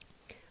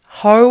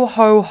Ho,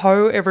 ho,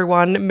 ho,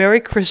 everyone.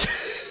 Merry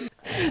Christmas.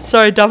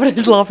 Sorry, David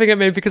is laughing at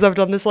me because I've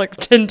done this like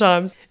 10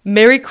 times.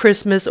 Merry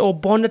Christmas, or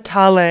Buon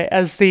Natale,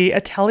 as the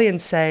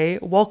Italians say.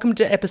 Welcome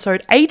to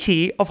episode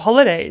 80 of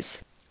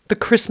Holidays. The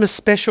Christmas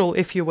special,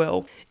 if you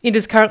will. It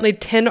is currently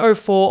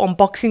 10:04 on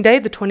Boxing Day,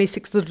 the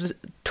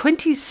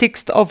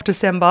 26th of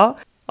December.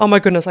 Oh my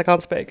goodness, I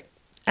can't speak.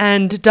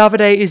 And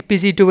Davide is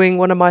busy doing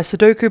one of my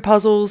Sudoku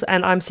puzzles,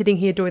 and I'm sitting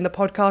here doing the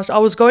podcast. I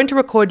was going to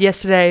record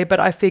yesterday, but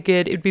I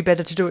figured it'd be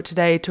better to do it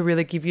today to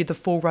really give you the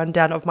full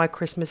rundown of my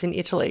Christmas in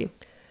Italy.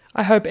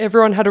 I hope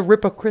everyone had a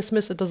ripper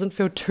Christmas. It doesn't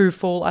feel too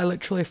full. I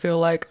literally feel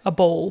like a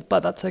ball,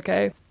 but that's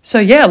okay. So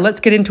yeah, let's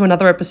get into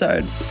another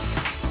episode.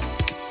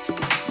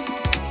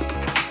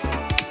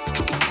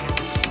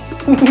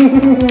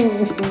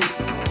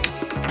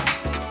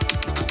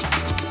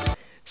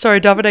 Sorry,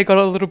 Davide got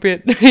a little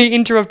bit, he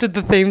interrupted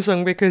the theme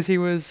song because he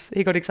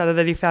got excited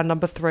that he found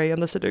number 3 on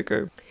the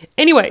Sudoku.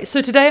 Anyway,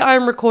 so today I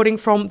am recording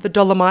from the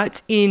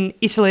Dolomites in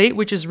Italy,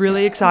 which is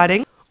really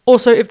exciting.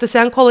 Also, if the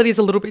sound quality is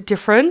a little bit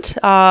different,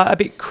 a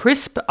bit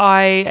crisp,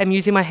 I am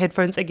using my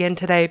headphones again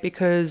today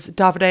because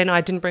Davide and I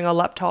didn't bring our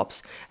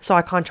laptops, so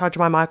I can't charge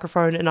my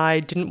microphone and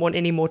I didn't want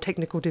any more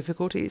technical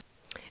difficulties.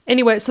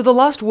 Anyway, so the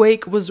last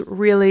week was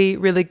really,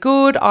 really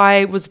good.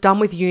 I was done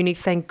with uni,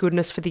 thank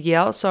goodness, for the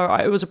year. So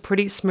it was a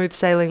pretty smooth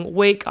sailing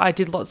week. I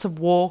did lots of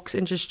walks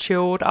and just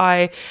chilled.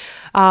 I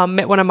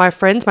met one of my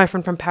friend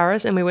from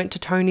Paris, and we went to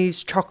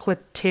Tony's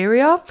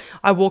Chocolateria.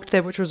 I walked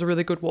there, which was a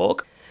really good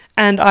walk.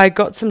 And I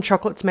got some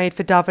chocolates made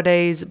for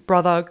Davide's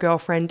brother,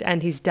 girlfriend,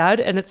 and his dad.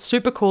 And it's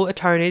super cool at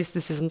Tony's.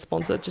 This isn't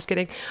sponsored, just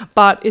kidding.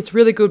 But it's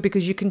really good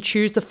because you can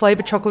choose the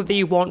flavour chocolate that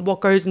you want, what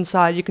goes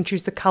inside. You can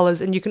choose the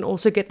colours, and you can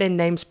also get their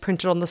names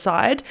printed on the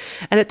side.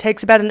 And it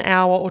takes about an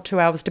hour or 2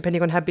 hours,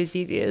 depending on how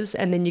busy it is.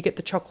 And then you get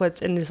the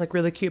chocolates in this like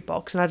really cute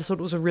box. And I just thought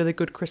it was a really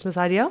good Christmas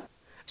idea.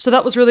 So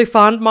that was really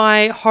fun.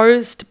 My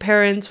host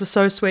parents were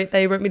so sweet.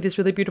 They wrote me this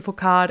really beautiful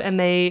card, and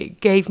they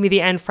gave me the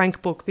Anne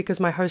Frank book because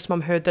my host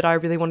mum heard that I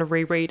really want to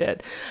reread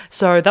it.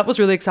 So that was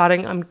really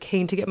exciting. I'm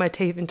keen to get my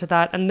teeth into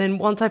that. And then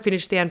once I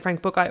finish the Anne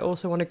Frank book, I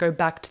also want to go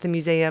back to the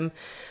museum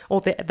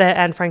or the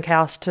Anne Frank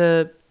house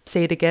to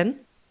see it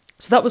again.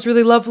 So that was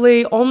really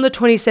lovely. On the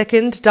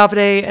 22nd,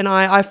 Davide and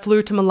I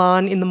flew to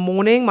Milan in the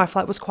morning. My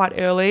flight was quite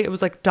early. It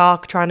was like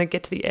dark trying to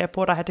get to the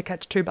airport. I had to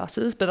catch 2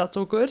 buses, but that's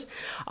all good.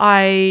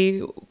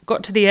 I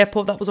got to the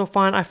airport. That was all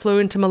fine. I flew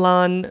into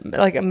Milan,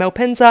 like at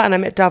Malpensa, and I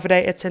met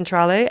Davide at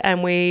Centrale.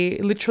 And we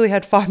literally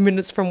had 5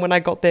 minutes from when I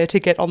got there to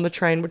get on the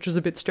train, which was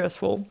a bit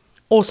stressful.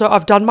 Also,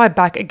 I've done my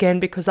back again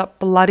because that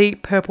bloody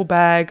purple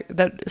bag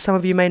that some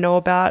of you may know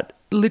about,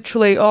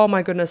 literally, oh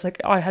my goodness,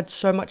 like I had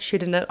so much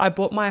shit in it. I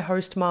bought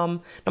Davide's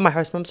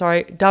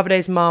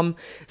mum,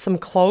 some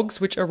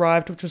clogs which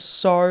arrived, which was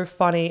so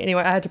funny.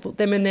 Anyway, I had to put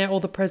them in there, all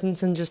the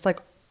presents and just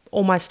like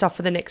all my stuff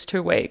for the next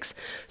 2 weeks.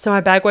 So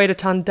my bag weighed a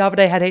ton.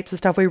 Davide had heaps of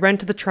stuff. We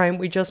rented the train.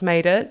 We just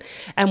made it.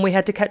 And we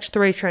had to catch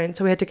 3 trains.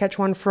 So we had to catch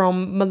one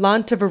from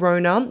Milan to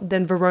Verona,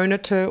 then Verona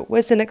to,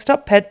 where's the next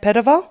stop?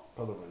 Padova?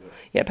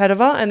 Yeah,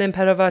 Padova, and then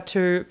Padova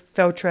to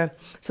Feltre.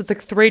 So it's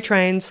like 3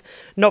 trains,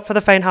 not for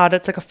the faint-hearted.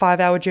 It's like a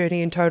 5-hour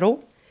journey in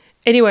total.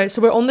 Anyway, so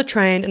we're on the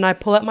train, and I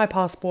pull out my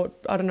passport.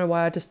 I don't know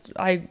why.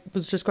 I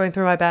was just going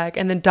through my bag,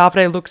 and then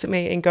Davide looks at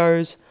me and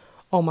goes,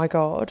 "Oh my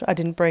God, I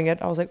didn't bring it."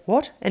 I was like,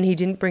 "What?" And he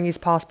didn't bring his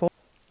passport.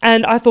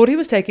 And I thought he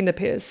was taking the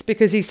piss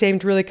because he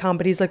seemed really calm,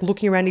 but he's like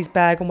looking around his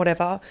bag and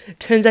whatever.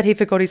 Turns out he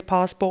forgot his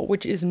passport,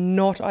 which is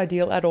not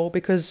ideal at all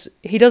because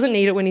he doesn't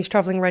need it when he's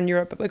traveling around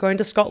Europe, but we're going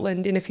to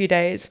Scotland in a few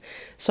days,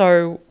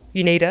 so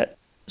you need it.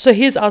 So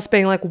here's us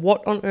being like,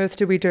 what on earth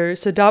do we do?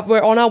 So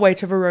we're on our way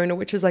to Verona,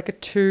 which is like a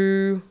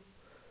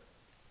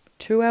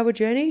 2-hour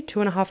journey,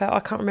 2.5 hours. I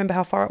can't remember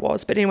how far it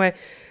was. But anyway,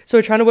 so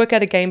we're trying to work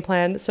out a game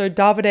plan. So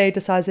Davide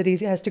decides that he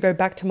has to go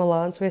back to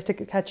Milan. So he has to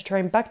catch a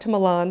train back to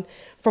Milan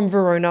from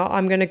Verona.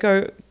 I'm going to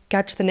go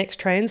catch the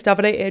next trains.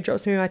 Davide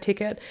airdrops me my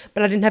ticket,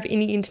 but I didn't have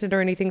any internet or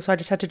anything. So I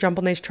just had to jump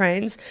on these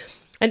trains.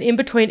 And in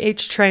between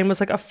each train was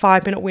like a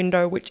 5-minute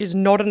window, which is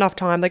not enough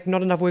time, like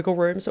not enough wiggle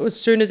room. So as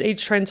soon as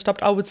each train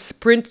stopped, I would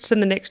sprint to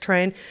the next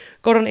train,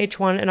 got on each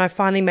one, and I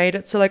finally made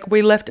it. So like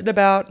we left at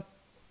about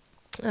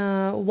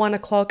 1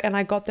 o'clock, and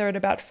I got there at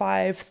about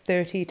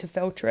 5:30 to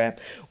Feltre,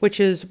 which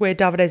is where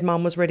Davide's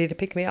mum was ready to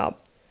pick me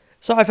up.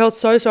 So I felt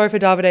so sorry for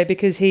Davide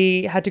because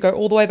he had to go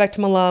all the way back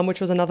to Milan,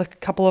 which was another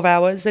couple of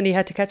hours. Then he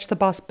had to catch the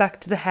bus back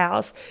to the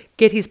house,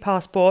 get his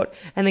passport,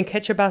 and then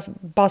catch a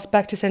bus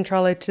back to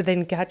Centrale to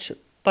then catch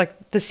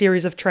like the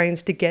series of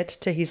trains to get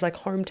to his like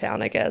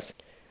hometown, I guess.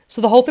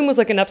 So the whole thing was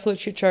like an absolute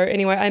shit show.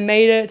 Anyway, I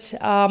made it.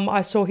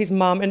 I saw his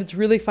mum, and it's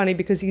really funny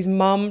because his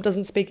mum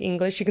doesn't speak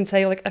English. You can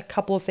say like a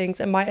couple of things,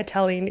 and my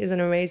Italian isn't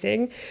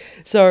amazing.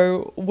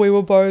 So we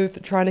were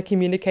both trying to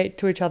communicate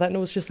to each other, and it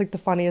was just like the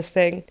funniest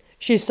thing.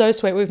 She's so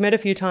sweet. We've met a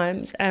few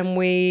times, and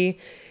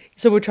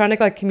So we're trying to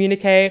like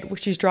communicate.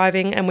 She's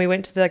driving, and we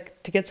went to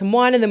to get some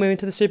wine, and then we went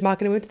to the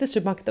supermarket. And we went to the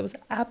supermarket that was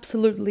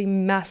absolutely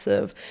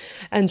massive,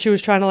 and she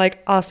was trying to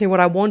like ask me what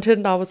I wanted,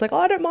 and I was like, oh,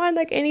 I don't mind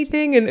like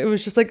anything, and it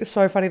was just like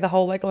so funny, the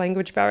whole like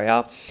language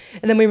barrier.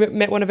 And then we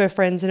met one of her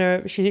friends,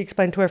 and she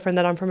explained to her friend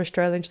that I'm from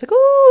Australia, and she's like,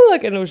 oh,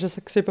 like, and it was just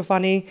like super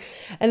funny.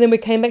 And then we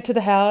came back to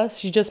the house.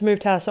 She just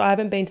moved house, so I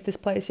haven't been to this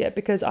place yet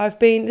because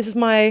this is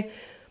my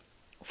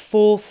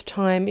 4th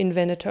time in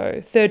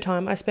Veneto. 3rd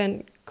time.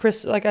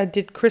 I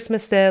did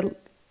Christmas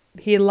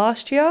here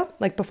last year,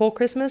 like before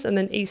Christmas, and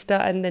then Easter,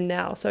 and then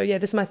now. So yeah,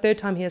 this is my 3rd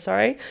time here,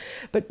 sorry.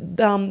 But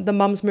the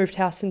mum's moved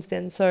house since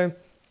then, so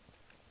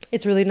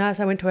it's really nice.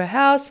 I went to her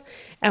house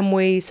and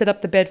we set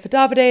up the bed for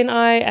Davide and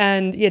I,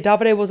 and yeah,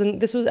 Davide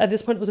at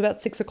this point it was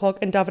about 6 o'clock,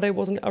 and Davide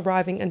wasn't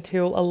arriving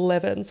until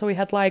 11. So we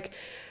had like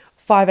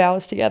 5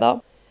 hours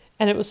together.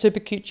 And it was super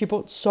cute. She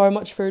bought so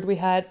much food. We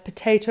had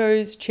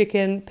potatoes,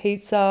 chicken,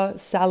 pizza,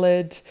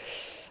 salad.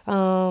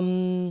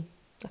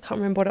 I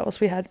can't remember what else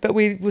we had. But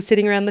we were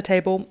sitting around the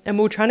table and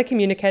we were trying to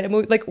communicate.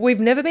 And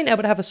we've never been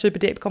able to have a super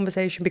deep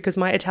conversation because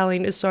my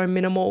Italian is so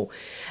minimal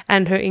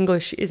and her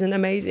English isn't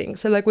amazing.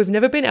 So like we've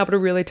never been able to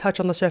really touch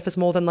on the surface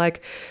more than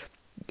like,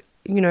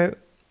 you know,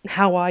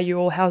 how are you,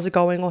 or how's it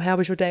going, or how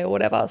was your day, or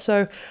whatever.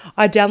 So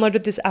I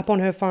downloaded this app on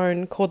her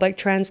phone called like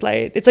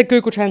Translate. It's like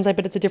Google Translate,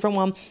 but it's a different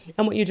one.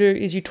 And what you do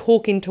is you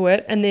talk into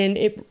it, and then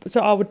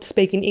so I would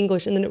speak in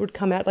English, and then it would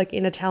come out like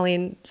in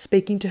Italian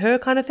speaking to her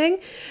kind of thing.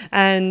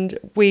 And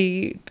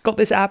we got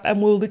this app,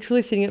 and we were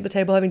literally sitting at the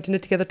table having dinner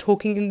together,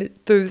 talking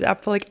through this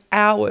app for like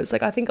hours,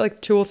 like I think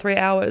like 2 or 3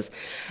 hours.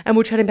 And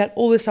we're chatting about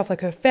all this stuff, like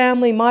her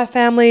family, my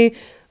family,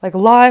 like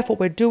life, what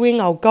we're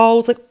doing, our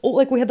goals,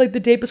 we had like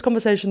the deepest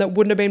conversation that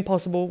wouldn't have been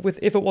possible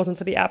if it wasn't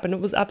for the app, and it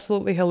was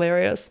absolutely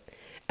hilarious.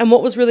 And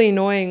what was really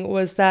annoying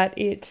was that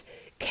it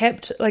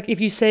kept, like,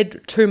 if you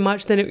said too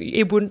much, then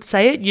it wouldn't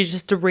say it. You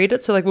just had to read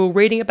it. So like we were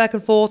reading it back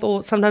and forth,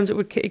 or sometimes it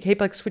would keep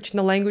like switching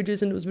the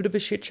languages, and it was a bit of a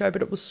shit show,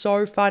 but it was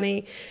so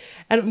funny.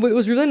 And it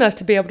was really nice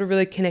to be able to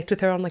really connect with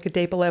her on like a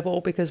deeper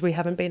level, because we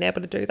haven't been able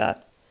to do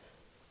that.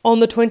 On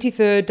the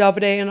 23rd,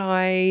 Davide and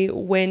I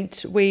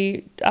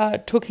we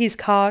took his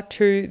car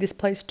to this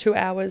place 2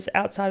 hours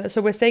outside.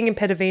 So we're staying in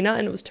Pedavina,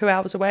 and it was 2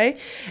 hours away.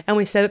 And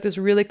we stayed at this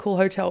really cool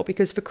hotel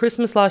because for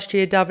Christmas last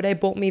year, Davide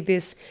bought me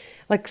this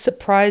like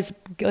surprise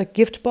like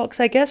gift box,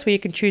 I guess, where you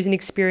can choose an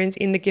experience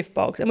in the gift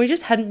box. And we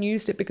just hadn't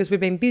used it because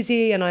we've been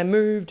busy, and I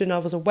moved, and I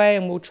was away,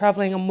 and we were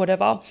traveling and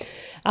whatever.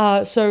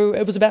 So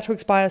it was about to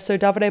expire. So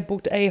Davide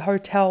booked a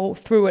hotel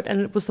through it,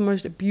 and it was the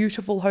most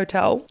beautiful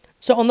hotel.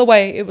 So on the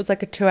way, it was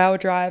like a 2-hour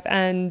drive,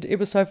 and it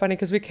was so funny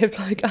because we kept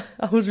like,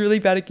 I was really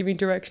bad at giving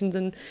directions,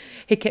 and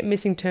he kept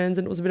missing turns,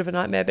 and it was a bit of a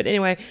nightmare. But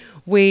anyway,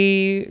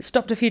 we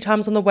stopped a few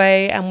times on the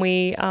way, and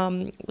we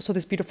saw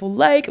this beautiful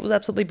lake. It was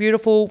absolutely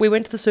beautiful. We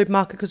went to the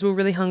supermarket because we were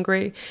really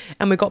hungry,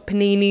 and we got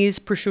paninis,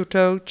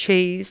 prosciutto,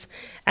 cheese,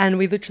 and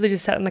we literally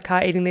just sat in the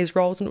car eating these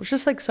rolls, and it was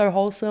just like so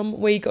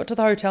wholesome. We got to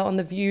the hotel, and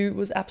the view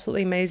was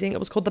absolutely amazing. It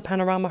was called the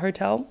Panorama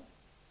Hotel,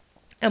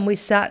 and we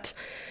sat...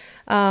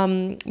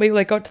 we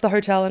like got to the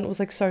hotel, and it was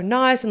like so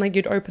nice, and like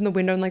you'd open the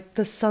window, and like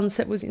the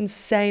sunset was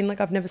insane. Like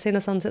I've never seen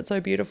a sunset so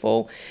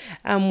beautiful.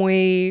 And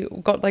we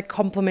got like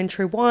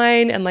complimentary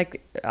wine and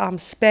like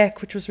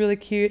speck, which was really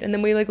cute. And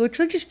then we like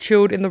literally just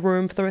chilled in the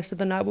room for the rest of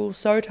the night. We were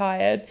so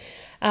tired.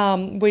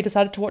 We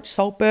decided to watch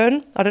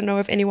Saltburn. I don't know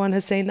if anyone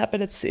has seen that, but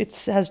it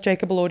has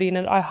Jacob Elordi in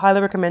it. I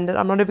highly recommend it.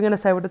 I'm not even going to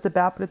say what it's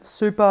about, but it's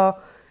super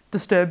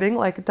disturbing.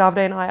 Like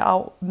Davide and I,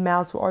 our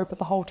mouths were open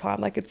the whole time.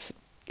 Like it's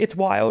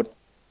wild.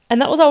 And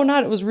that was our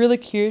night. It was really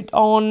cute.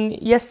 On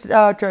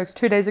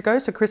 2 days ago,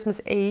 so Christmas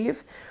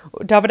Eve,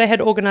 Davide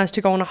had organised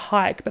to go on a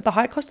hike, but the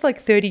hike cost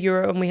like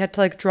 €30, and we had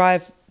to like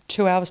drive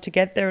 2 hours to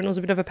get there, and it was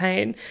a bit of a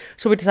pain.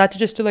 So we decided to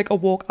just do like a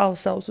walk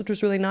ourselves, which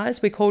was really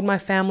nice. We called my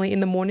family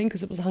in the morning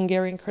because it was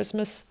Hungarian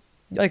Christmas.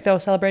 Like they were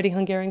celebrating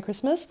Hungarian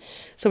Christmas.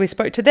 So we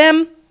spoke to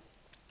them,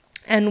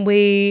 and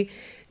we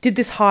did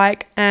this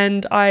hike,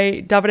 and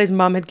Davide's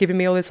mum had given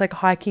me all this like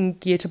hiking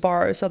gear to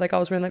borrow. So like I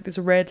was wearing like this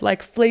red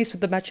like fleece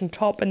with the matching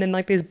top, and then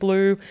like these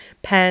blue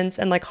pants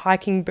and like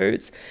hiking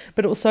boots.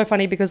 But it was so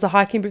funny because the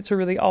hiking boots were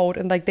really old,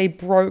 and like they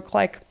broke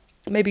like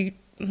maybe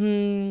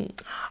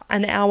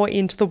an hour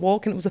into the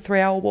walk, and it was a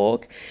 3-hour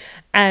walk,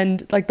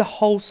 and like the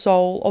whole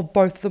sole of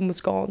both of them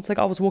was gone. So like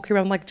I was walking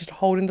around like just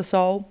holding the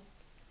sole.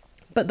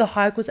 But the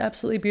hike was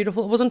absolutely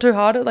beautiful. It wasn't too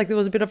hard. Like there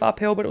was a bit of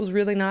uphill, but it was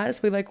really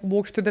nice. We like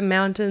walked through the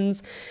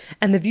mountains,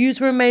 and the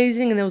views were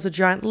amazing, and there was a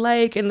giant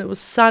lake, and it was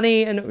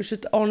sunny, and it was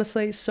just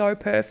honestly so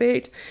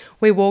perfect.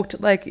 We walked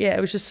it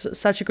was just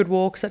such a good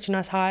walk, such a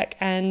nice hike,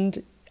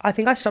 and I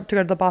think I stopped to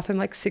go to the bathroom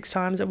like 6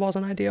 times. It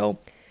wasn't ideal.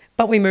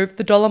 But we moved.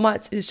 The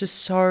Dolomites is just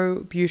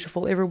so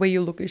beautiful. Everywhere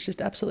you look is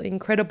just absolutely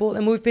incredible.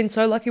 And we've been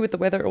so lucky with the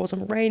weather. It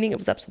wasn't raining. It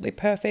was absolutely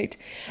perfect.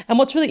 And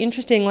what's really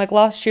interesting, like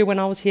last year when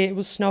I was here, it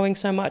was snowing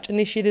so much. And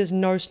this year there's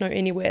no snow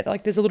anywhere.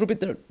 Like there's a little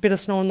bit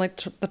of snow on like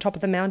the top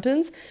of the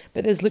mountains,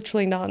 but there's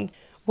literally none.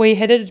 We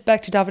headed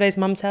back to Davide's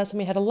mum's house, and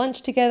we had a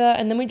lunch together,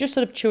 and then we just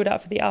sort of chilled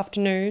out for the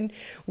afternoon.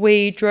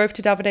 We drove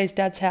to Davide's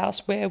dad's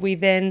house, where we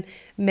then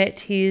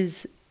met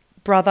his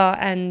brother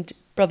and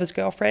brother's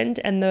girlfriend,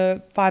 and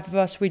the 5 of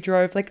us, we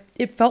drove, like,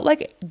 it felt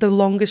like the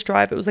longest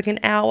drive. It was like an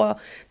hour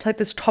to like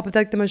this top of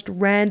like the most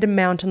random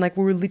mountain. Like,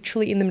 we were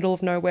literally in the middle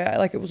of nowhere.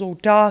 Like, it was all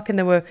dark, and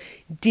there were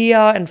deer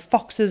and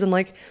foxes, and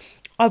like,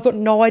 I've got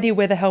no idea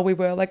where the hell we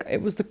were. Like,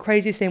 it was the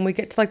craziest thing. We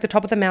get to like the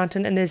top of the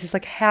mountain, and there's this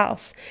like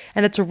house,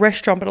 and it's a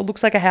restaurant, but it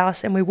looks like a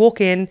house. And we walk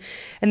in,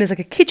 and there's like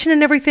a kitchen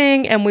and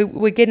everything, and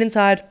we get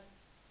inside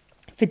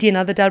for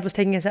dinner. The dad was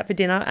taking us out for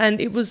dinner, and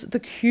it was the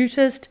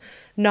cutest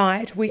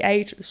night. We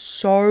ate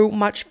so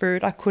much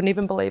food. I couldn't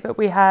even believe it.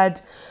 We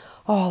had,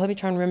 let me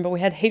try and remember.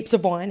 We had heaps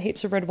of wine,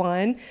 heaps of red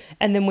wine,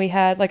 and then we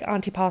had like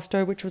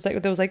antipasto, which was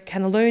like, there was like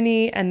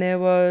cannelloni, and there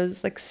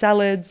was like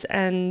salads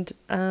and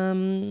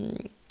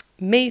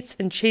meats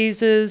and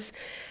cheeses,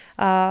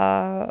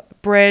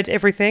 bread,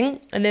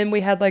 everything. And then we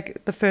had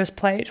like the first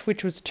plate,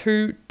 which was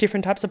 2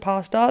 different types of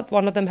pasta.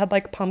 One of them had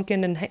like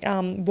pumpkin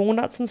and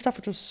walnuts and stuff,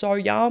 which was so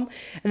yum.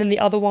 And then the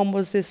other one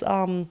was this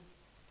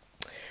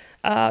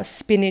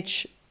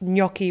spinach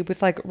gnocchi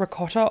with like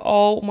ricotta.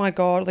 Oh my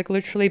god, like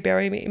literally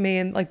bury me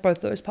in like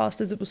both those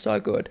pastas. It was so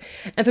good.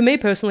 And for me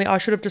personally, I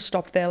should have just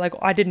stopped there. Like,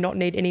 I did not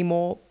need any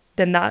more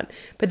than that.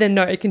 But then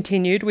no, it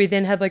continued. We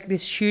then had like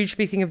this huge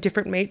big thing of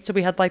different meats. So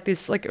we had like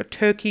this like a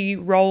turkey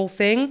roll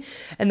thing,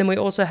 and then we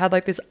also had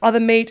like this other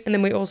meat, and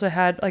then we also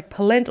had like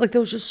polenta. Like, there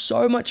was just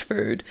so much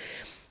food.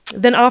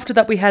 Then after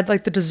that, we had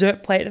like the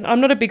dessert plate, and I'm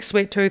not a big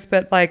sweet tooth,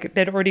 but like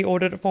they'd already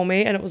ordered it for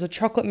me, and it was a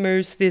chocolate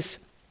mousse, this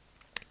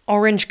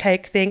orange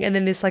cake thing, and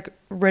then this like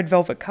red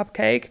velvet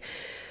cupcake.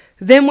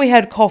 Then we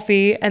had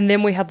coffee, and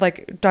then we had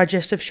like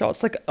digestive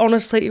shots. Like,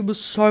 honestly, it was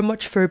so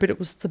much food, but it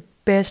was the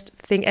best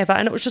thing ever.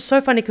 And it was just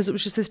so funny because it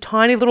was just this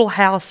tiny little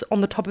house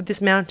on the top of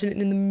this mountain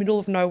in the middle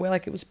of nowhere.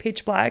 Like, it was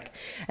pitch black,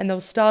 and there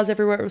was stars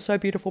everywhere. It was so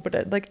beautiful,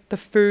 but like the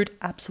food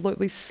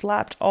absolutely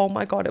slapped. Oh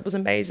my god, it was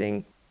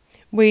amazing.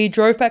 We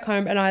drove back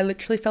home, and I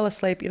literally fell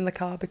asleep in the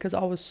car because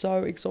I was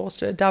so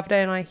exhausted. Davide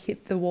and I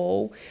hit the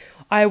wall.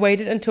 I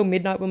waited until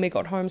midnight when we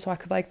got home so I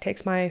could like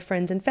text my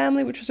friends and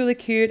family, which was really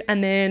cute,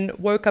 and then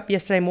woke up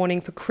yesterday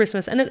morning for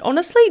Christmas. And it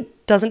honestly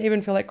doesn't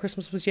even feel like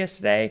Christmas was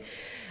yesterday.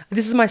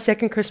 This is my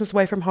second Christmas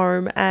away from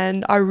home,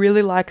 and I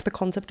really like the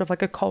concept of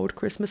like a cold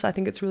Christmas. I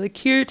think it's really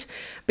cute.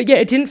 But yeah,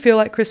 it didn't feel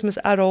like Christmas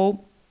at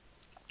all.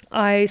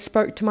 I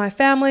spoke to my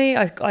family.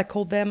 I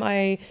called them.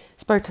 I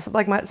spoke to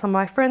like some of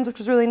my friends, which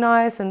was really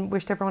nice, and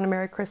wished everyone a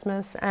Merry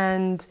Christmas.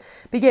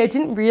 But yeah, it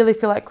didn't really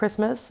feel like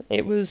Christmas.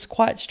 It was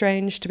quite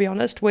strange, to be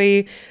honest.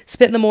 We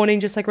spent the morning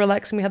just like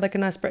relaxing. We had like a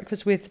nice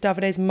breakfast with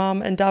Davide's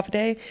mum and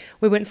Davide.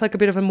 We went for like a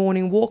bit of a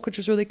morning walk, which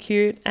was really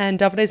cute. And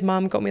Davide's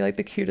mum got me like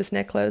the cutest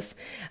necklace.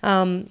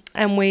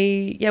 And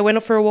we went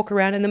off for a walk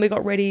around, and then we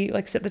got ready,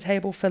 like set the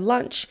table for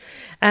lunch.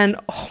 And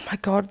oh my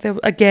God, there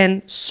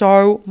again,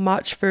 so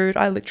much food.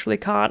 I literally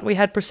can't. We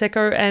had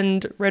Prosecco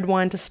and red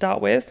wine to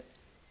start with.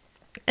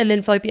 And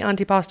then for like the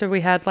antipasta,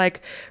 we had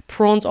like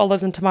prawns,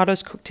 olives, and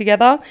tomatoes cooked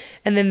together.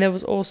 And then there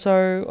was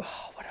also,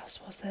 what else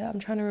was there? I'm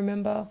trying to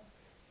remember.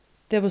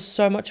 There was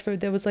so much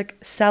food. There was like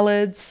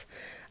salads,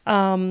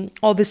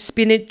 the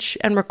spinach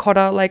and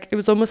ricotta. Like, it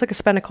was almost like a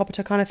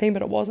spanakopita kind of thing,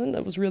 but it wasn't.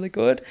 It was really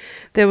good.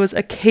 There was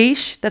a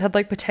quiche that had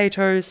like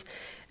potatoes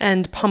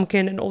and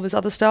pumpkin and all this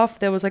other stuff.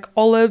 There was like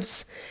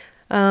olives.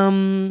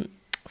 For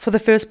the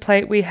first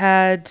plate, we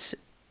had,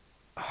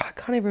 I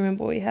can't even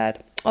remember what we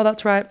had. Oh,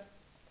 that's right.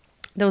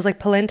 There was like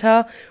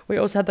polenta. We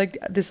also had like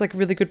this like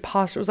really good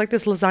pasta. It was like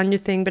this lasagna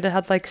thing, but it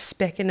had like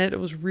speck in it. It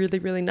was really,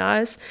 really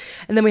nice.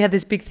 And then we had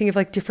this big thing of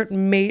like different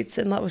meats,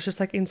 and that was just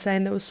like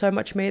insane. There was so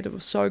much meat. It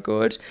was so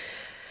good.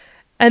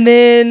 And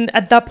then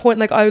at that point,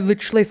 like I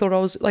literally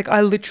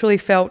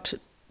felt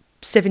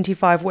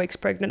 75 weeks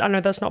pregnant. I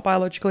know that's not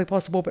biologically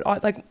possible, but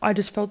I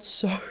just felt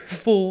so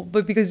full.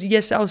 But because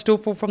yes, I was still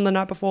full from the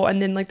night before,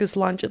 and then like this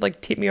lunch, it like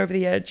tipped me over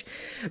the edge.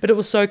 But it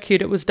was so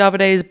cute. It was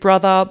Davide's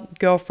brother,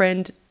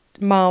 girlfriend,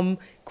 mum,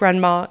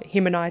 grandma,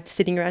 him and I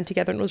sitting around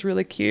together, and it was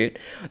really cute.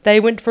 They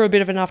went for a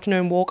bit of an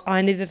afternoon walk.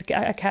 I needed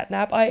a cat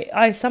nap.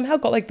 I somehow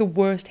got like the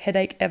worst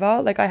headache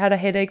ever. Like, I had a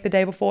headache the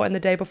day before and the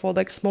day before,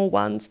 like small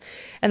ones,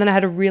 and then I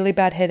had a really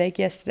bad headache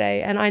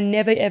yesterday. And I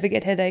never ever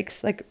get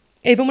headaches, like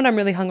even when I'm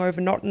really hungover,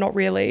 not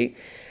really.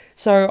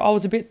 So I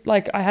was a bit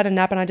like, I had a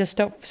nap, and I just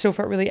still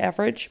felt really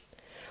average.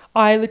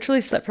 I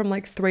literally slept from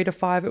like 3 to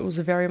 5. It was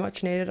very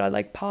much needed. I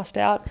like passed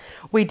out.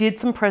 We did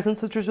some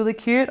presents, which was really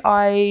cute.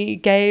 I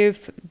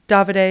gave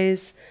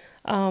Davide's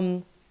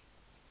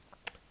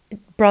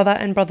brother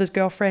and brother's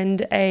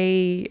girlfriend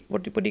a,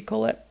 what do you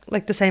call it?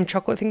 Like the same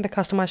chocolate thing, the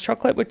customized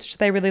chocolate, which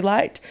they really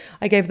liked.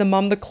 I gave the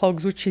mum the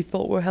clogs, which she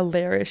thought were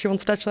hilarious. She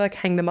wants to actually like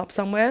hang them up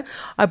somewhere.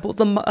 I bought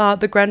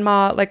the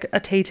grandma like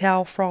a tea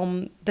towel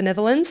from the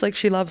Netherlands. Like,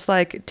 she loves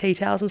like tea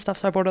towels and stuff.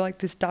 So I bought her like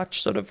this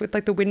Dutch sort of with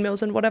like the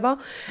windmills and whatever.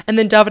 And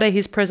then Davide,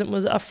 his present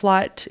was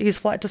his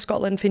flight to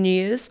Scotland for New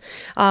Year's.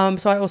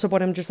 So I also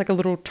bought him just like a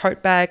little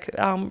tote bag,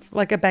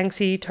 like a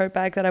Banksy tote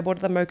bag that I bought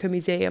at the Mocha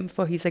Museum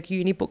for his like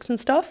uni books and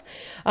stuff.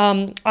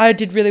 I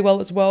did really well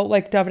as well.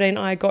 Like, Davide and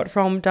I got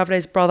from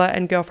Davide's brother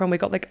and girlfriend, we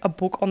got like a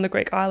book on the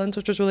Greek islands,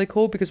 which was really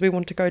cool because we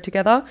want to go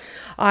together.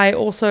 I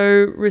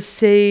also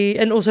received,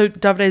 and also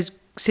Davide's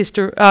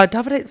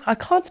I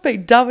can't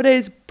speak.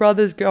 Davide's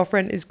brother's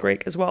girlfriend is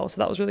Greek as well,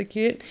 so that was really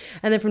cute.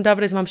 And then from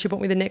Davide's mum, she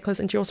bought me the necklace,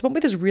 and she also bought me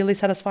this really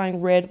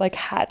satisfying red like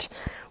hat,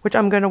 which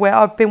I'm going to wear.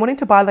 I've been wanting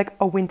to buy like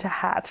a winter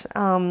hat,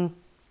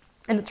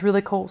 and it's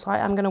really cool, so I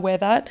am going to wear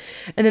that.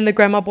 And then the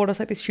grandma bought us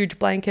like this huge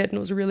blanket, and it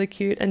was really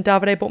cute. And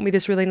Davide bought me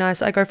this really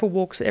nice, I go for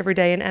walks every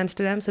day in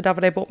Amsterdam, so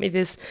Davide bought me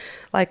this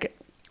like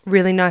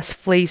really nice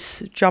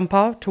fleece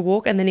jumper to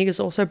walk, and then he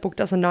has also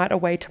booked us a night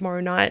away tomorrow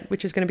night,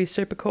 which is going to be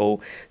super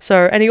cool.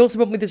 So, and he also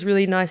bought me this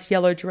really nice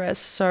yellow dress,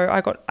 so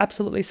I got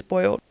absolutely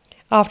spoiled.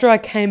 After I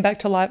came back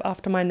to life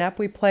after my nap,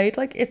 we played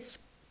like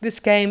this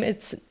game.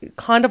 It's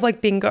kind of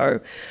like bingo,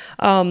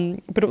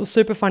 but it was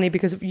super funny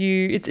because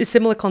it's a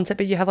similar concept,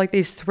 but you have like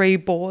these 3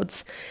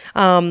 boards,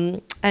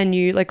 and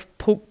you like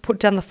put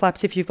down the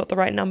flaps if you've got the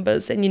right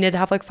numbers, and you need to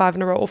have like 5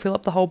 in a row or fill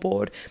up the whole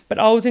board. But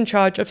I was in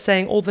charge of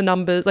saying all the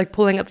numbers, like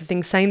pulling up the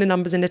thing, saying the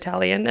numbers in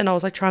Italian, and I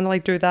was like trying to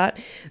like do that.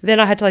 Then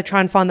I had to like try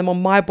and find them on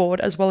my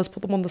board as well as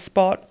put them on the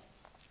spot.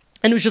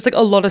 And it was just like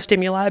a lot of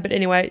stimuli. But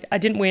anyway, I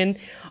didn't win.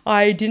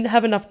 I didn't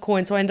have enough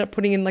coins, so I ended up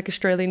putting in like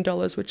Australian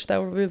dollars, which they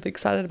were really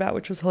excited about,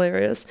 which was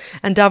hilarious.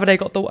 And Davide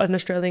got an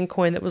Australian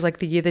coin that was like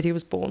the year that he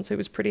was born, so he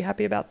was pretty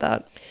happy about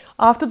that.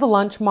 After the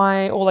lunch,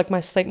 my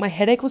sleep, my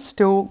headache was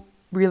still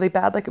really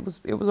bad. Like it was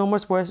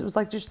almost worse. It was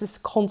like just this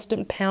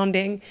constant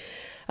pounding.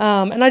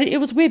 And it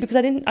was weird because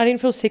I didn't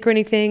feel sick or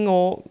anything,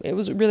 or it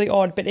was really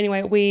odd. But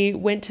anyway, we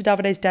went to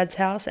Davide's dad's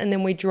house, and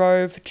then we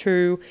drove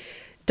to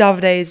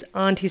Davide's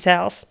auntie's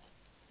house,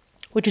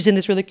 which is in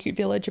this really cute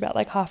village about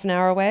like half an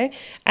hour away.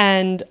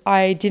 And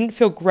I didn't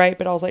feel great,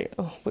 but I was like,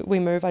 oh, we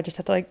move. I just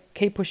had to like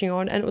keep pushing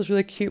on. And it was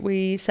really cute.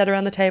 We sat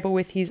around the table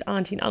with his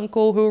auntie and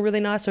uncle, who were really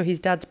nice. So his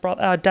dad's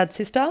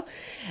sister,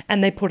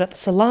 and they put out the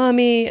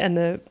salami and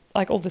the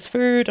like all this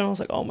food. And I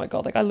was like, oh my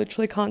God, like I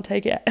literally can't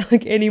take it,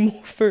 like any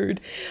more food.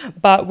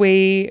 But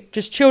we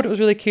just chilled. It was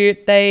really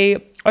cute.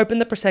 They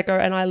opened the Prosecco,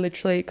 and I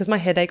literally, because my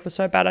headache was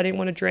so bad, I didn't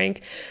want to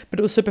drink, but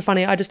it was super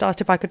funny. I just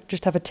asked if I could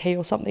just have a tea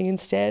or something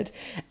instead,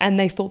 and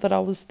they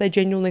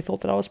genuinely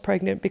thought that I was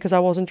pregnant because I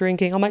wasn't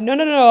drinking. I'm like, no,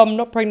 I'm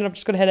not pregnant, I've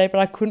just got a headache.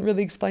 But I couldn't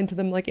really explain to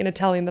them like in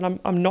Italian that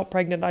I'm not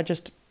pregnant. I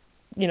just,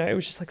 it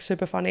was just like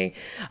super funny.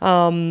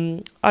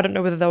 I don't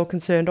know whether they were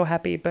concerned or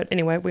happy, but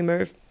anyway, we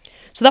moved.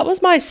 So that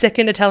was my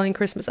second Italian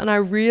Christmas, and I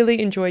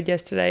really enjoyed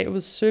yesterday. It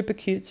was super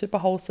cute, super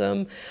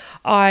wholesome.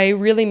 I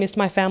really missed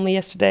my family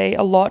yesterday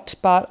a lot,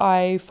 but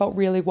I felt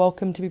really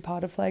welcome to be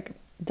part of like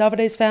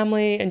Davide's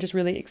family and just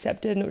really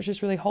accepted, and it was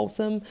just really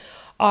wholesome.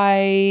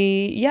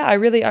 I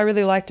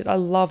really liked it. I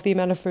love the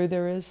amount of food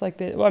there is.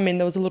 There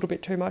was a little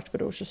bit too much, but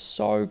it was just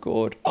so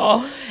good.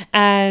 Oh,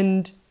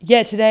 and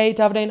yeah, today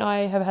Davide and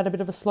I have had a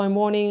bit of a slow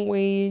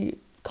morning.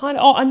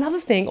 Another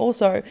thing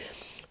also,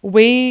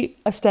 we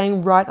are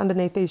staying right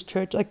underneath this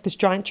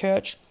giant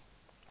church.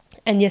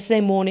 And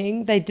yesterday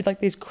morning, they did like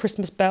these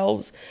Christmas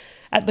bells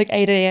at like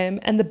 8 a.m.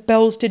 and the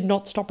bells did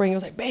not stop ringing. It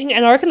was like bang.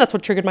 And I reckon that's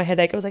what triggered my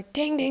headache. It was like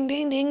ding, ding,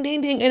 ding, ding,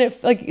 ding, ding. And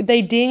it like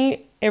they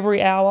ding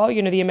every hour,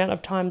 the amount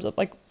of times of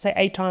like say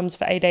 8 times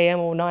for 8 a.m.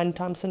 or 9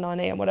 times for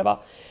 9 a.m., whatever.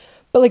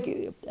 But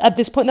like at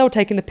this point, they were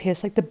taking the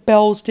piss. Like the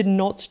bells did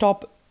not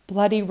stop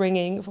bloody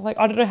ringing for like,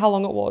 I don't know how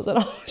long it was. And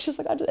I was just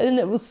like, and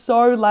it was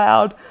so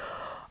loud.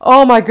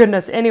 Oh my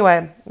goodness.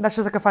 Anyway, that's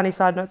just like a funny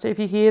side note. So if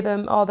you hear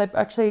them, they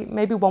actually,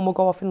 maybe one will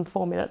go off in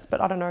 4 minutes, but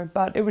I don't know.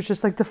 But it was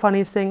just like the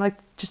funniest thing. Like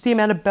just the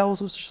amount of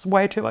bells was just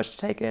way too much to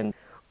take in.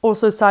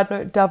 Also, side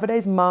note,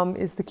 Davide's mum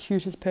is the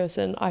cutest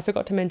person. I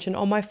forgot to mention,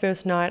 on my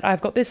first night,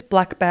 I've got this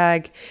black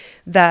bag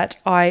that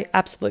I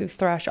absolutely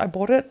thrash. I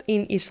bought it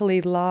in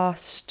Italy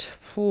last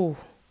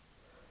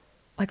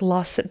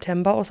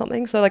September or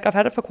something. So like I've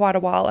had it for quite a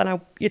while,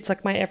 and it's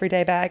like my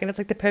everyday bag, and it's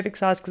like the perfect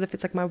size because it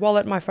fits like my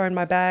wallet, my phone,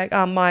 my bag,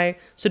 my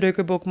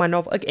Sudoku book, my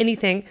novel, like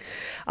anything.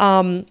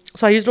 So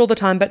I used it all the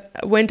time. But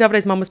when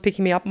Davide's mum was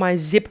picking me up, my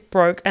zip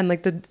broke and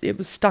like it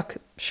was stuck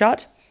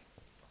shut.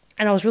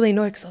 And I was really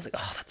annoyed because I was like,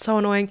 oh, that's so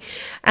annoying.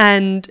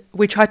 And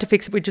we tried to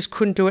fix it. We just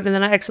couldn't do it. And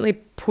then I accidentally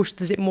pushed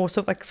the zip more,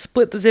 so like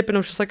split the zip, and it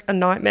was just like a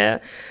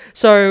nightmare.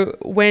 So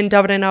when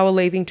David and I were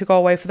leaving to go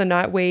away for the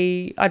night,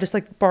 I just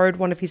like borrowed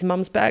one of his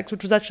mum's bags,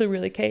 which was actually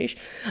really quiche.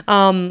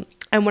 And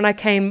when I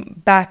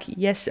came back,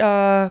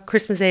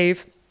 Christmas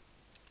Eve,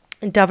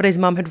 and Davide's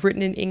mum had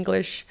written in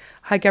English,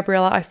 "Hi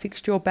Gabriella, I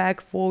fixed your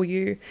bag for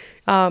you.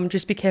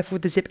 Just be careful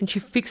with the zip." And she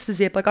fixed the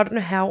zip. Like I don't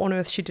know how on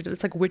earth she did it.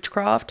 It's like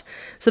witchcraft.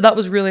 So that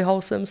was really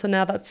wholesome. So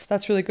now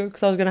that's really good,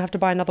 because I was gonna have to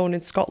buy another one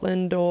in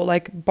Scotland or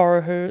like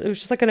borrow her. It was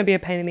just like gonna be a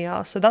pain in the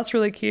ass. So that's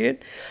really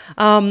cute.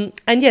 So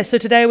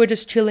today we're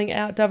just chilling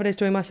out. Davide's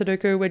doing my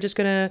Sudoku. We're just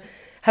gonna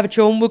have a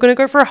chill. We're going to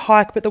go for a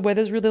hike, but the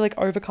weather's really like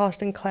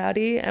overcast and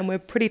cloudy, and we're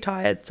pretty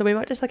tired. So we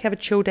might just like have a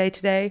chill day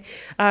today.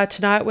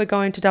 Tonight we're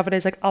going to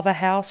Davide's like other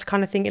house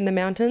kind of thing in the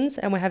mountains,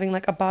 and we're having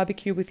like a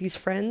barbecue with his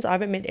friends. I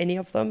haven't met any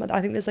of them.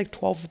 I think there's like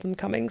 12 of them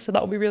coming, so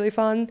that will be really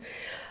fun.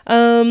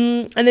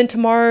 And then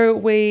tomorrow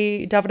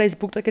Davide's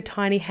booked like a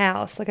tiny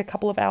house, like a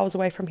couple of hours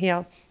away from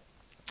here.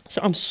 So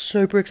I'm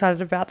super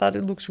excited about that.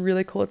 It looks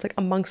really cool. It's like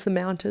amongst the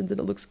mountains and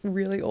it looks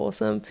really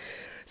awesome.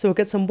 So we'll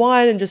get some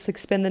wine and just like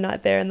spend the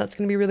night there, and that's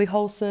going to be really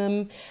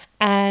wholesome.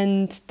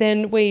 And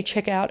then we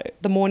check out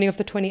the morning of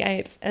the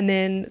 28th, and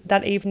then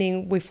that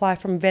evening we fly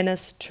from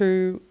Venice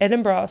to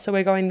Edinburgh. So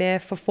we're going there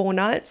for 4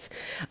 nights,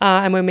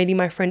 and we're meeting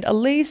my friend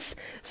Elise.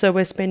 So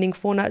we're spending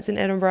 4 nights in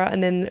Edinburgh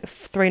and then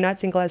 3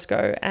 nights in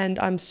Glasgow, and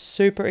I'm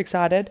super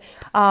excited.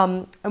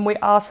 And we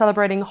are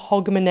celebrating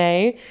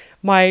Hogmanay.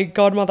 My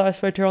godmother, I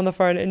spoke to her on the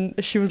phone,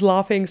 and she was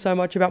laughing so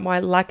much about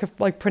my lack of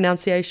like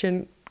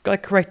pronunciation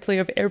like correctly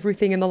of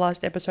everything in the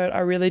last episode.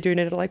 I really do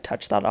need to like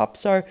touch that up.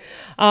 So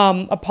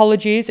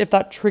apologies if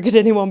that triggered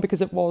anyone,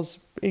 because it was,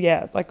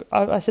 yeah, like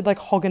I said like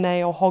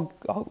Hogmanay or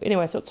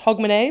anyway, so it's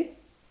Hogmanay.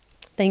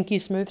 Thank you,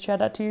 Smooth.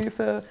 Shout out to you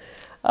for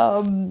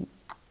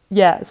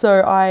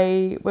so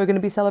we're going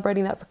to be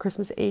celebrating that for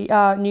Christmas Eve,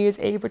 New Year's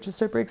Eve, which is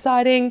super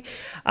exciting.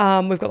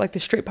 We've got like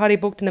this street party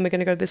booked, and then we're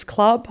going to go to this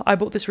club. I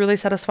bought this really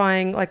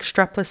satisfying like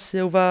strapless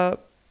silver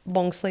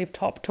long sleeve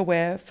top to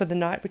wear for the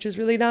night, which is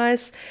really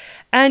nice.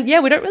 And yeah,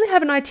 we don't really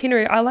have an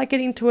itinerary. I like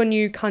getting to a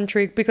new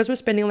country because we're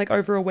spending like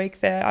over a week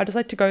there. I just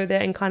like to go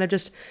there and kind of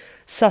just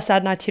suss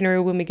out an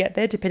itinerary when we get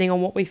there, depending on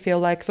what we feel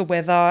like, the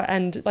weather,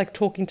 and like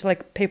talking to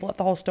like people at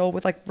the hostel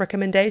with like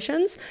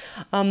recommendations.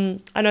 I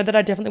know that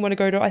I definitely want to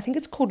go to, I think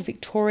it's called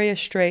Victoria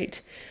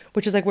Street,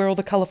 which is like where all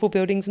the colourful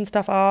buildings and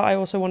stuff are. I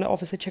also want to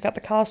obviously check out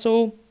the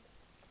castle.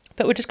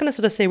 But we're just going to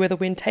sort of see where the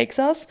wind takes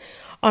us.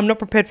 I'm not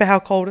prepared for how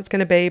cold it's going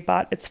to be,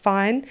 but it's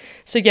fine.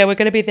 So yeah, we're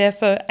going to be there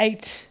for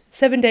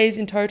 7 days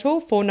in total,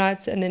 4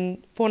 nights, and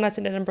then 4 nights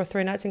in Edinburgh,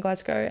 3 nights in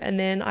Glasgow, and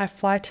then I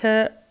fly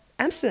to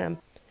Amsterdam.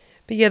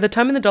 But yeah, the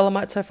time in the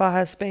Dolomites so far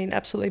has been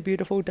absolutely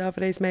beautiful.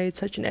 Davide's made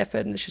such an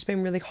effort, and it's just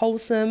been really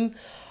wholesome.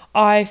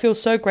 I feel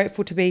so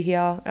grateful to be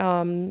here,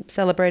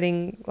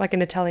 celebrating like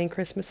an Italian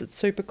Christmas. It's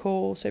super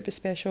cool, super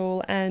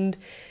special, and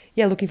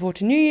yeah, looking forward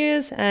to New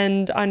Year's.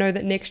 And I know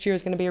that next year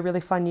is going to be a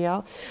really fun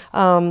year.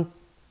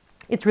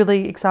 It's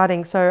really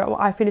exciting. So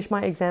I finished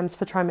my exams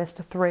for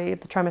trimester 3,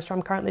 the trimester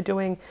I'm currently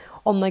doing,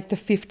 on like the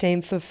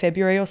 15th of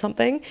February or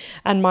something.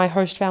 And my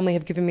host family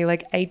have given me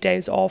like 8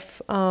 days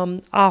off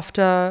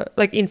after,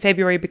 like in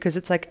February, because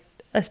it's like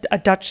a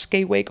Dutch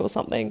ski week or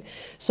something.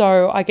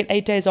 So I get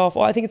 8 days off,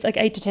 or I think it's like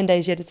 8 to 10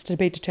 days yet, it's to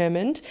be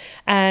determined.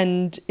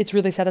 And it's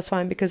really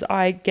satisfying because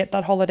I get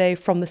that holiday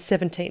from the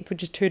 17th,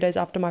 which is 2 days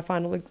after my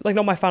final, like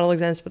not my final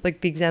exams, but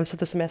like the exams for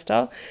the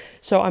semester.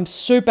 So I'm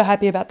super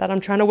happy about that. I'm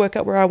trying to work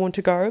out where I want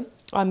to go.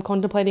 I'm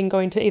contemplating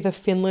going to either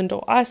Finland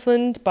or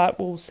Iceland, but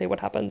we'll see what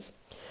happens.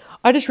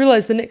 I just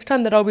realized the next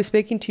time that I'll be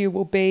speaking to you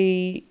will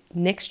be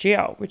next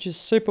year, which is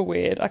super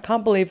weird. I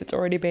can't believe it's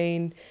already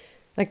been,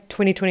 like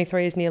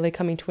 2023 is nearly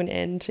coming to an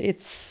end.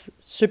 It's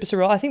super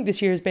surreal. I think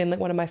this year has been like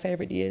one of my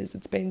favorite years.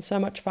 It's been so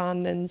much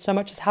fun and so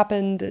much has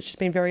happened. It's just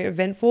been very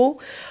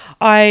eventful.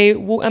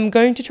 I'm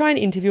going to try and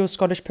interview a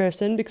Scottish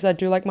person because I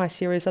do like my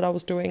series that I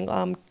was doing,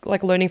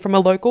 like learning from a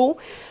local,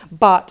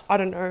 but I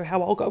don't know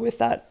how I'll go with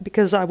that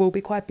because I will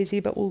be quite busy,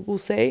 but we'll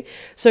see.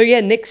 So yeah,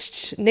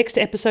 next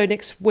episode,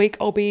 next week,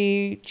 I'll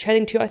be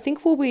chatting to you. I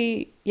think we'll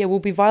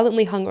be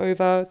violently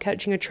hungover,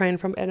 catching a train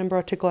from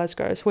Edinburgh to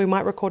Glasgow. So we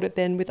might record it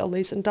then with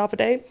Elise and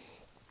Davide.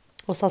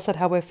 We'll suss out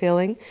how we're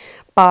feeling.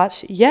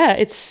 But yeah,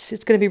 it's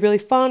going to be really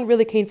fun,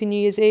 really keen for New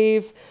Year's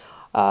Eve.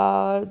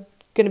 Going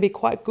to be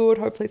quite good.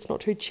 Hopefully it's not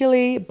too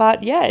chilly.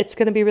 But yeah, it's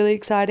going to be really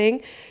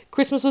exciting.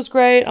 Christmas was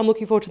great. I'm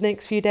looking forward to the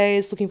next few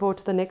days, looking forward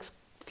to the next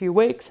few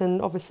weeks,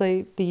 and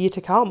obviously the year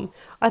to come.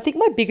 I think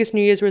my biggest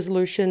New Year's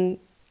resolution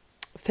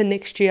for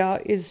next year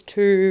is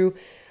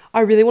I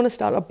really want to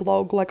start a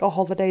blog, like a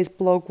holidays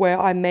blog, where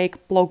I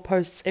make blog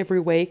posts every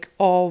week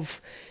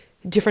of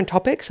different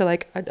topics. So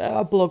like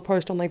a blog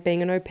post on like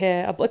being an au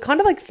pair,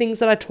 kind of like things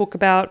that I talk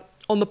about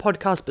on the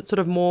podcast, but sort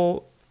of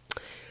more,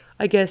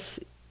 I guess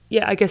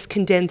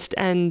condensed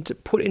and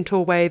put into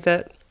a way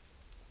that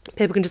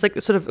people can just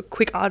like sort of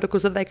quick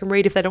articles that they can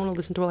read if they don't want to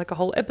listen to like a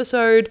whole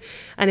episode,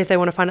 and if they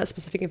want to find out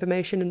specific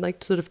information and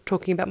like sort of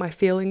talking about my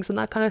feelings and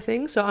that kind of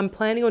thing. So I'm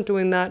planning on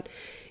doing that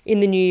in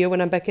the new year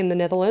when I'm back in the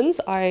Netherlands.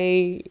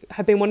 I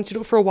have been wanting to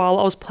do it for a while.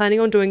 I was planning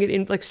on doing it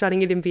in like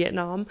starting it in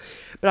Vietnam,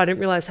 but I didn't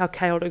realize how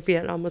chaotic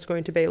Vietnam was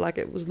going to be. Like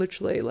it was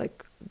literally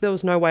like there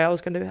was no way I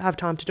was going to have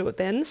time to do it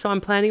then. So I'm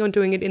planning on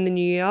doing it in the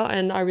new year,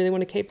 and I really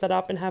want to keep that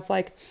up and have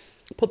like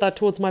put that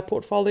towards my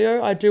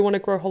portfolio. I do want to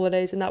grow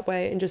holidays in that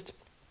way and just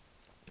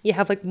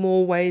have like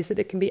more ways that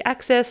it can be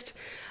accessed.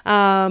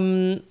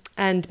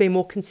 And be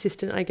more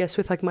consistent, I guess,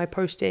 with like my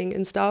posting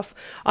and stuff.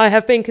 I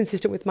have been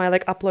consistent with my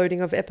like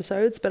uploading of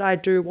episodes, but I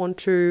do want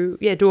to,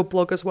 do a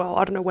blog as well.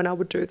 I don't know when I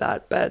would do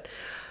that, but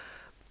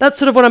that's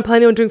sort of what I'm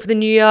planning on doing for the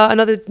new year.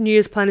 Another New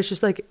Year's plan is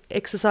just like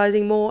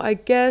exercising more, I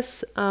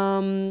guess.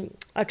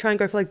 I try and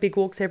go for like big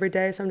walks every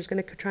day, so I'm just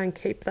going to try and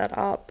keep that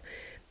up.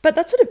 But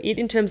that's sort of it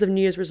in terms of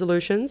New Year's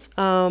resolutions.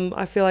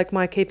 I feel like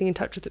my keeping in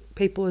touch with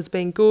people has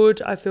been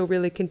good. I feel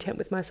really content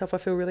with myself. I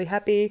feel really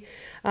happy.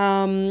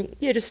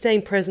 Just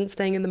staying present,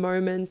 staying in the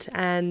moment,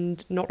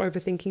 and not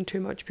overthinking too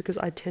much, because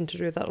I tend to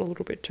do that a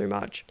little bit too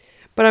much.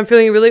 But I'm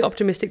feeling really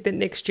optimistic that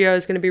next year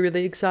is going to be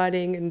really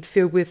exciting and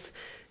filled with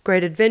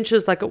great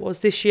adventures like it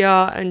was this year,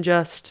 and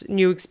just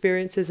new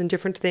experiences and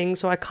different things.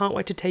 So I can't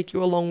wait to take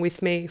you along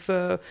with me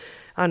for,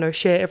 I don't know,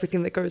 share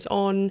everything that goes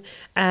on.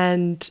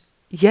 And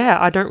yeah,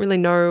 I don't really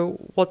know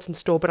what's in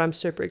store, but I'm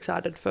super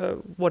excited for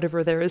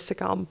whatever there is to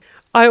come.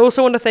 I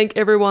also want to thank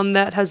everyone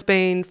that has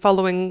been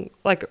following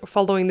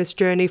this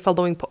journey,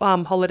 following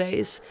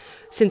holidays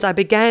since I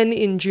began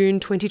in June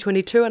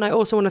 2022. And I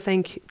also want to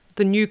thank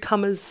the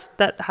newcomers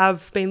that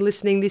have been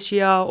listening this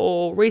year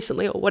or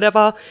recently or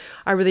whatever.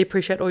 I really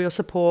appreciate all your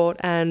support,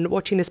 and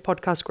watching this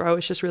podcast grow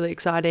is just really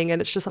exciting,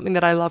 and it's just something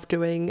that I love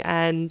doing,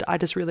 and I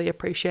just really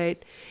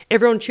appreciate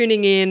everyone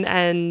tuning in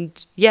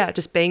and yeah,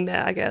 just being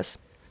there, I guess.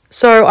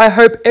 So I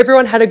hope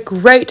everyone had a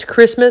great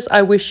Christmas.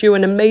 I wish you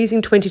an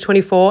amazing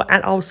 2024,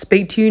 and I'll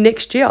speak to you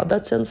next year.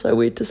 That sounds so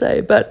weird to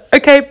say, but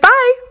okay,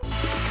 bye.